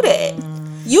don't do that.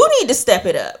 You need to step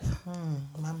it up.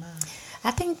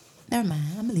 I think, never mind.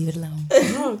 I'm going to leave it alone.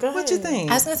 Oh, go ahead. What you think?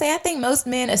 I was going to say, I think most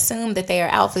men assume that they are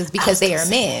alphas because they are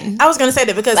men. I was going to say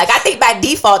that because, like, I think by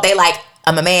default, they like,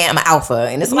 I'm a man, I'm an alpha.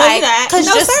 And it's like, because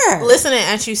no, sir. Listening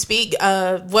as you speak,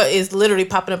 what is literally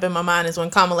popping up in my mind is when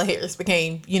Kamala Harris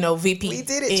became, VP. We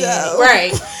did it, Joe.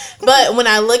 Right. But when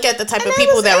I look at the type of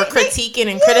people that were critiquing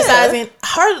and criticizing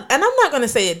her, and I'm not going to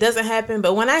say it doesn't happen,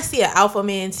 but when I see an alpha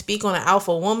man speak on an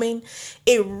alpha woman,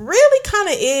 it really kind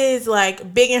of is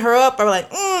like bigging her up or like,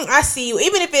 I see you.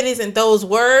 Even if it isn't those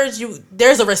words,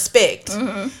 there's a respect.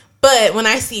 Mm-hmm. But when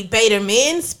I see beta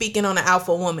men speaking on an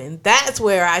alpha woman, that's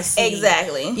where I see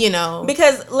exactly.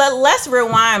 Because let's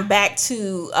rewind back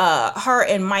to her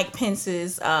and Mike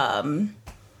Pence's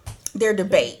their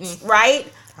debate,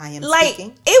 right? I am like,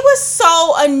 speaking. it was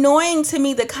so annoying to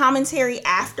me, the commentary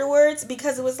afterwards,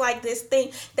 because it was like this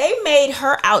thing. They made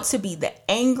her out to be the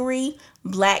angry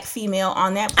black female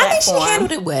on that platform. I think she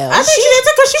handled it well. I think she did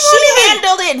too, because She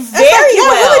handled it very I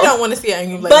well. really don't want to see an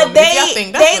angry black But woman. If y'all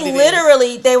think that's what it is.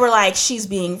 literally, they were like, she's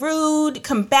being rude,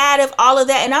 combative, all of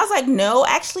that. And I was like, no,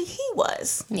 actually, he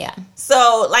was. Yeah.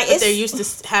 So, like, But it's... they're used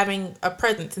to having a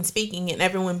presence and speaking and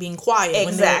everyone being quiet.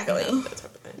 Exactly. When that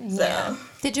type of thing. So.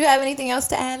 Did you have anything else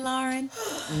to add, Lauren?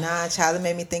 Nah, child, it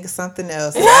made me think of something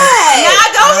else. Nah, go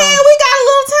ahead. We got a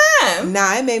little time.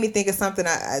 Nah, it made me think of something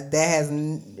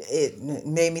it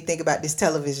made me think about this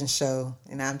television show,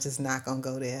 and I'm just not gonna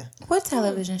go there. What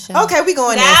television show? Okay, we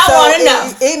going Now there. I So wanna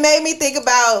know. it made me think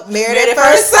about Married at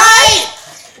First Sight.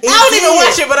 I don't even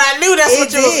watch it, but I knew that's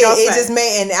what you was going to say. It just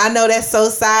made, and I know that's so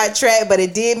sidetracked, but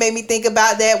it did make me think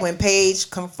about that when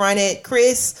Paige confronted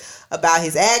Chris about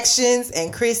his actions,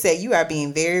 and Chris said, "You are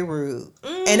being very rude,"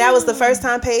 and that was the first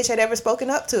time Paige had ever spoken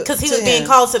up to Because he to was being him.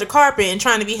 called to the carpet and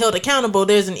trying to be held accountable.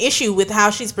 There's an issue with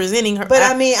how she's presenting her. But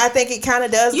I mean, I think it kind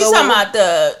of does. You go talking with,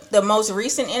 about the most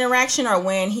recent interaction, or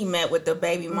when he met with the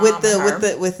baby mom? with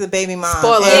the baby mom?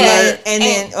 Spoiler and alert.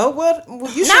 then oh well,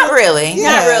 you Not should- really.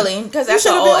 Yeah. Not really, because You that's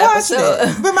should an have old been watching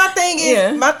episode. it. But my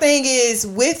thing is,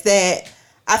 Yeah. with that,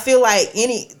 I feel like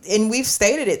and we've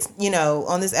stated it,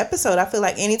 on this episode, I feel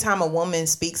like anytime a woman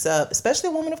speaks up, especially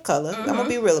a woman of color, I'm gonna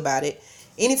be real about it.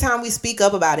 Anytime we speak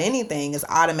up about anything, it's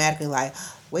automatically like,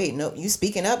 wait, no, you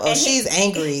speaking up? Oh, And she's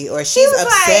angry or She she's was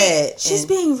upset. like, she's and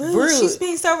being rude. She's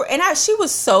being so, and she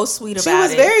was so sweet about it. She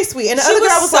was very sweet, and the She other girl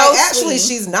was was so like, actually,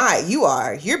 sweet. she's not. You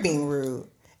are. You're being rude,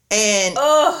 and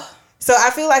Ugh. so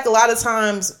I feel like a lot of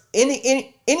times,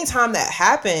 any time that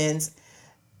happens,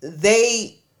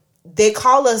 they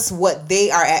call us what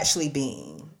they are actually being.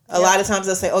 A lot of times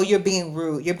they'll say, "Oh, you're being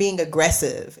rude. You're being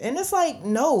aggressive," and it's like,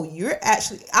 no,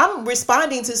 I'm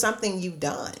responding to something you've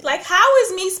done. Like, how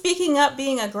is me speaking up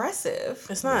being aggressive?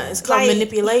 it's not. It's called Like,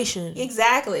 manipulation.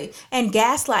 Exactly. And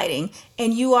gaslighting.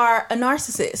 And you are a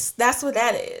narcissist. That's what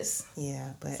that is.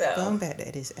 Yeah, but So. going back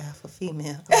to this alpha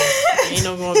female, Ain't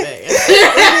no going back.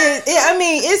 I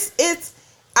mean, it's.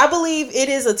 I believe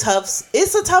it's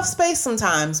a tough space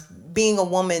sometimes, being a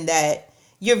woman that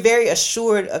you're very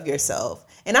assured of yourself.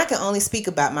 And I can only speak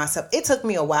about myself. It took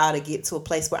me a while to get to a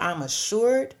place where I'm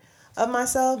assured of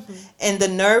myself, and the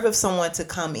nerve of someone to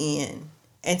come in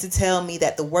and to tell me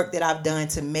that the work that I've done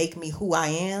to make me who I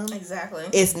am Exactly.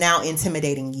 is now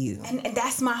intimidating you. And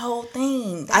that's my whole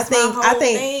thing. I That's my whole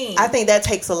think thing. I think that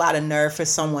takes a lot of nerve for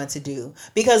someone to do,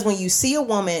 because when you see a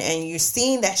woman and you're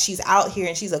seeing that she's out here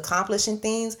and she's accomplishing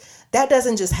things, that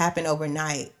doesn't just happen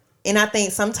overnight. And I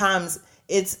think sometimes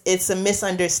it's a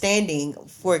misunderstanding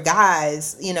for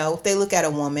guys, if they look at a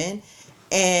woman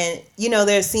and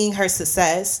they're seeing her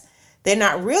success, they're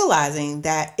not realizing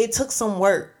that it took some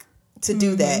work to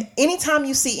do that. Anytime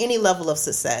you see any level of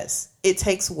success, it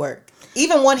takes work.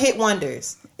 Even one-hit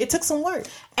wonders, it took some work.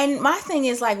 And my thing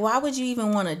is, like, why would you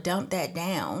even want to dump that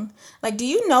down? Like, do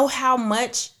you know how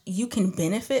much you can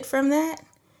benefit from that?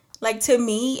 Like, to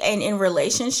me, and in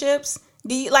relationships,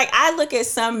 I look at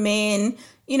some men,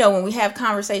 when we have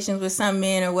conversations with some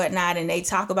men or whatnot, and they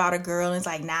talk about a girl and it's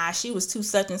like, nah, she was too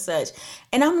such and such.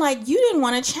 And I'm like, you didn't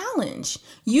want to challenge.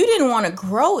 You didn't want to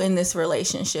grow in this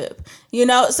relationship,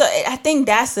 So I think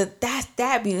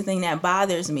that'd be the thing that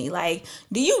bothers me. Like,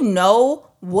 do you know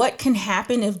what can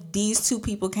happen if these two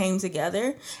people came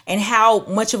together, and how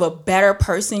much of a better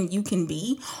person you can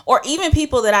be? Or even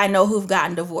people that I know who've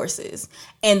gotten divorces,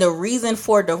 and the reason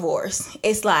for divorce,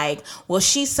 it's like, well,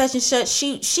 she's such and such,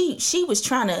 she was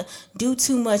trying to do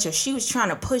too much, or she was trying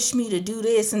to push me to do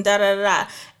this, and da da da da.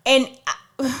 And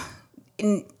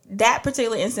in that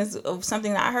particular instance of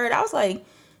something that I heard, I was like,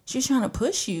 she's trying to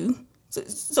push you,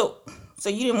 so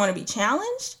you didn't want to be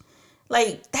challenged?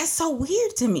 Like, that's so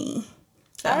weird to me.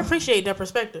 I appreciate that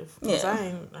perspective. Because Yeah.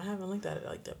 I haven't looked at it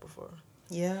like that before.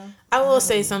 Yeah. I will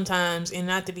say sometimes, and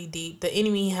not to be deep, the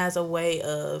enemy has a way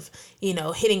of,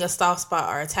 hitting a soft spot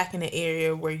or attacking an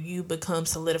area where you become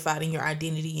solidified in your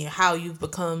identity and how you've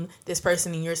become this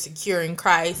person and you're secure in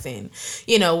Christ. And,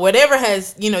 whatever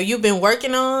has, you've been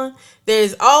working on,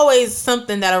 there's always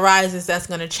something that arises that's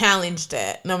going to challenge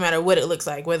that, no matter what it looks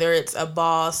like, whether it's a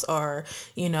boss or,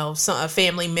 a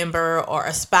family member or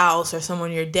a spouse or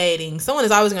someone you're dating. Someone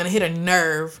is always going to hit a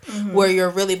nerve where you're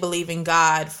really believing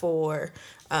God for.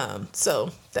 So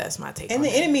that's my take. And on the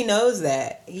that. enemy knows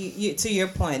that. You, to your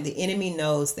point, the enemy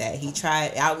knows that. He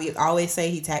tried. We always say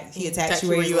he attacks you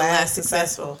where you last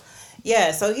successful.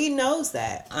 Yeah, so he knows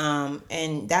that.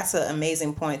 And that's an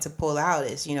amazing point to pull out.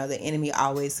 Is the enemy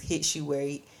always hits you where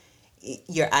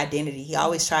your identity. He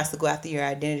always tries to go after your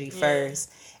identity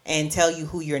first and tell you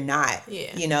who you're not.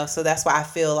 Yeah. You know, so that's why I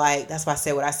feel like, that's why I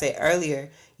said what I said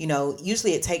earlier. You know,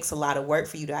 usually it takes a lot of work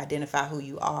for you to identify who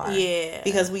you are. Yeah.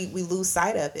 Because we lose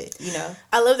sight of it, you know.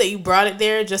 I love that you brought it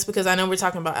there, just because I know we're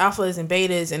talking about alphas and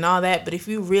betas and all that, but if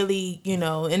you really, you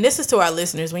know, and this is to our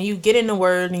listeners, when you get in the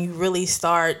word and you really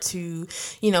start to,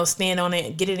 you know, stand on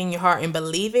it, get it in your heart and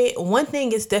believe it, one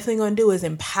thing it's definitely going to do is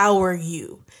empower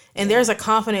you. And there's a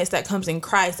confidence that comes in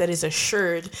Christ that is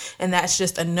assured, and that's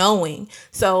just a knowing.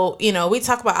 So, you know, we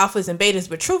talk about alphas and betas,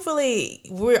 but truthfully,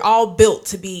 we're all built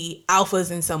to be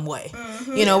alphas in some way.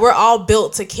 Mm-hmm. You know, we're all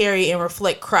built to carry and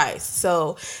reflect Christ.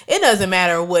 So it doesn't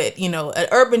matter what, you know, an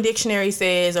Urban Dictionary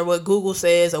says or what Google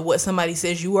says or what somebody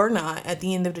says you are not. At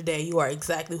the end of the day, you are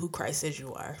exactly who Christ says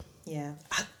you are. Yeah.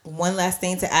 One last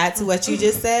thing to add to what you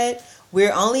just said.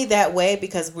 We're only that way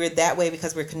because we're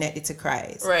connected to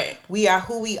Christ. Right. We are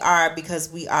who we are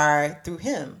because we are through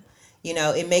him. You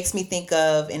know, it makes me think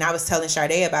of, and I was telling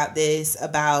Sade about this,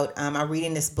 I'm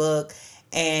reading this book,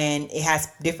 and it has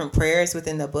different prayers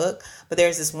within the book, but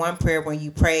there's this one prayer where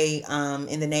you pray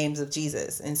in the names of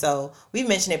Jesus. And so we've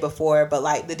mentioned it before, but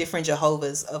like the different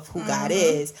Jehovahs of who God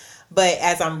is. But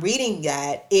as I'm reading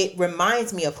that, it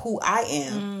reminds me of who I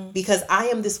am, because I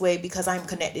am this way because I'm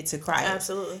connected to Christ.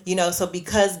 Absolutely. You know, so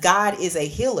because God is a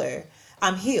healer,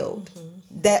 I'm healed.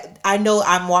 That I know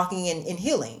I'm walking in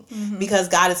healing. Because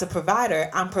God is a provider,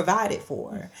 I'm provided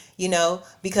for. You know,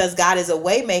 because God is a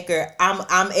way maker,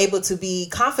 I'm able to be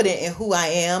confident in who I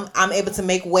am. I'm able to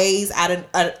make ways out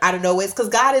of no ways because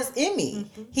God is in me.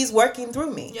 He's working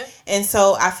through me. Yep. And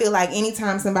so I feel like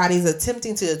anytime somebody's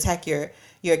attempting to attack your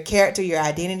character, your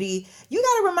identity, you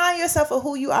got to remind yourself of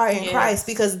who you are in Christ,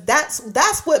 because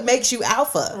that's what makes you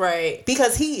alpha. Right.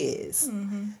 Because he is.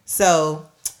 So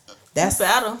that's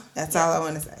battle. That's all I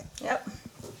want to say. Yep.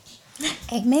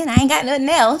 Amen. I ain't got nothing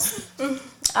else.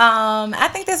 I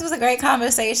think this was a great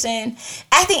conversation.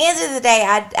 At the end of the day,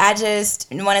 I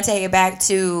just want to take it back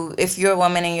to, if you're a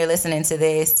woman and you're listening to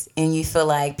this and you feel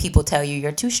like people tell you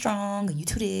you're too strong, or you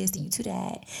too this, or you too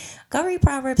that, go read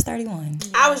Proverbs 31.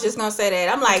 I was just gonna say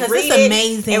that. I'm like, because read it's it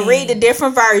amazing. and read the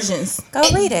different versions. Go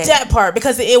read it. That part,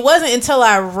 because it wasn't until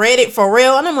I read it for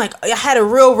real, and I'm like, I had a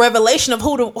real revelation of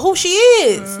who she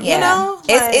is. Yeah. You know,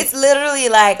 it's literally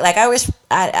like I wish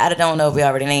I don't know if we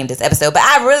already named this episode, but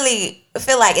I really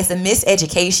feel like it's a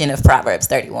miseducation of Proverbs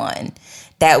 31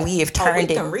 that we have turned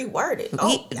we it. can reword it.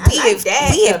 We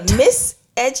have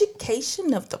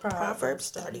miseducation of the Proverbs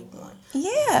 31.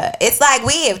 Yeah, it's like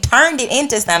we have turned it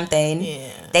into something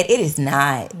that it is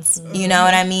not. You know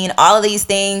what I mean? All of these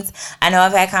things. I know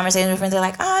I've had conversations with friends that are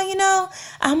like, oh, you know,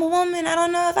 I'm a woman. I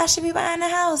don't know if I should be buying a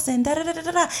house and da da da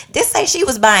da da. This say she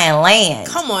was buying land.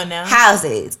 Come on now.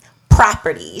 Houses.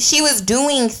 Property. She was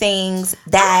doing things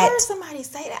that I heard somebody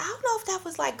say that. I don't know if that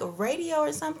was like a radio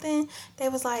or something. They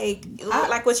was like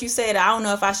what you said. I don't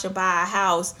know if I should buy a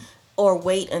house or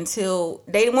wait until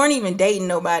they weren't even dating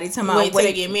nobody. Wait till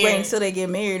they get married. Wait until they get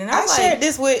married. And I shared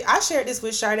this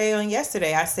with Sade on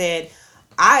yesterday. I said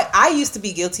I used to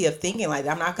be guilty of thinking like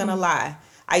that. I'm not gonna lie.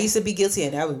 I used to be guilty,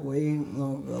 and that was way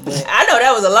long ago. But I know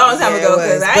that was a long time ago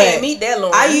because I didn't meet that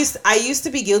long. I used to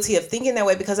be guilty of thinking that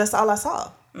way because that's all I saw.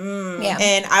 Yeah.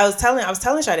 And I was telling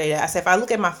Sade that I said, if I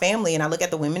look at my family and I look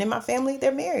at the women in my family,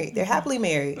 they're married, they're happily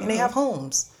married, and they have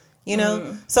homes. You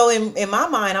know, so in my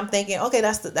mind, I'm thinking, okay,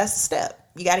 that's the step.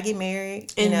 You got to get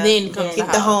married, and then come keep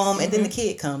the home, and then the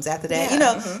kid comes after that. Yeah. You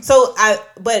know, so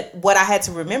but what I had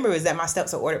to remember is that my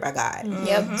steps are ordered by God.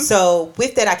 Yep. So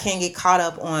with that, I can't get caught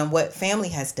up on what family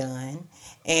has done.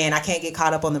 And I can't get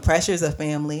caught up on the pressures of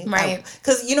family. Right.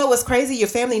 Because you know what's crazy? Your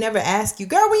family never ask you,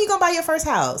 girl, when you going to buy your first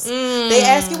house? They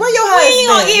ask you, where your husband? When you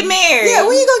going to get married? Yeah,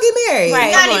 when you going to get married? Right.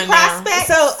 You got any prospects?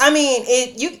 So, I mean,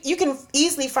 you can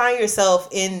easily find yourself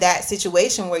in that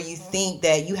situation where you think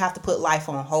that you have to put life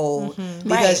on hold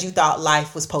because you thought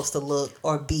life was supposed to look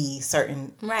or be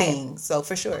certain things. So,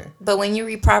 for sure. But when you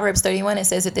read Proverbs 31, it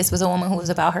says that this was a woman who was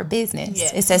about her business.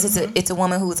 Yes. It says it's a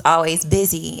woman who's always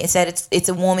busy. It said it's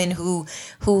a woman who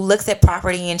looks at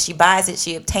property and she buys it,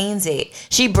 she obtains it.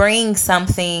 She brings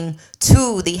something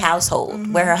to the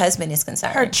household where her husband is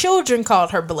concerned. Her children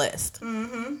called her blessed.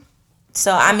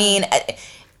 So, I mean,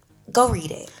 go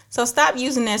read it. So stop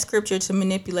using that scripture to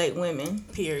manipulate women.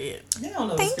 Period. They don't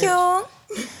know Thank you.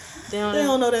 They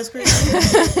don't know that scripture. No,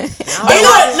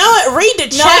 read the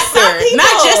chapter,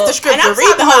 not just the scripture. And I'm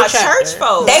read the whole chapter. Church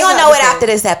folks. They gonna know it after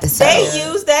this episode. They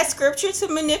use that scripture to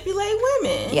manipulate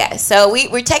women. Yeah. So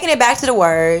we're taking it back to the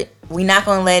word. We're not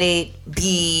going to let it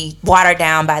be watered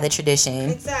down by the tradition.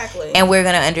 Exactly. And we're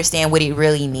going to understand what it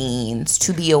really means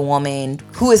to be a woman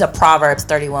who is a Proverbs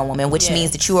 31 woman, which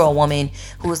means that you are a woman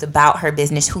who is about her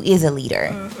business, who is a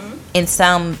leader in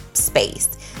some space.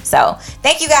 So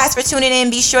thank you guys for tuning in.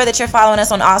 Be sure that you're following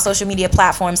us on all social media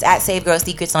platforms at Save Girl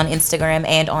Secrets on Instagram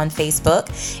and on Facebook,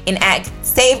 and at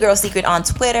Save Girl Secret on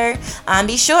Twitter.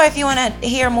 Be sure, if you want to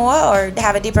hear more or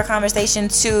have a deeper conversation,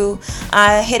 to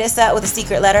hit us up with a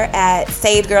secret letter at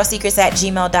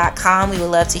savedgirlsecrets@gmail.com. We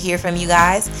would love to hear from you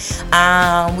guys.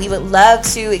 We would love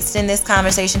to extend this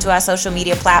conversation to our social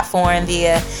media platform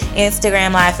via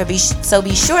Instagram Live. So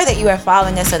be sure that you are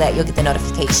following us so that you'll get the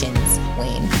notifications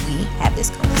when we have this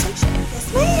conversation.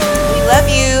 Yes, ma'am. We love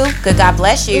you. Good God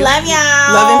bless you. Love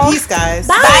y'all. Love and peace, guys.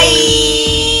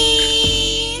 Bye.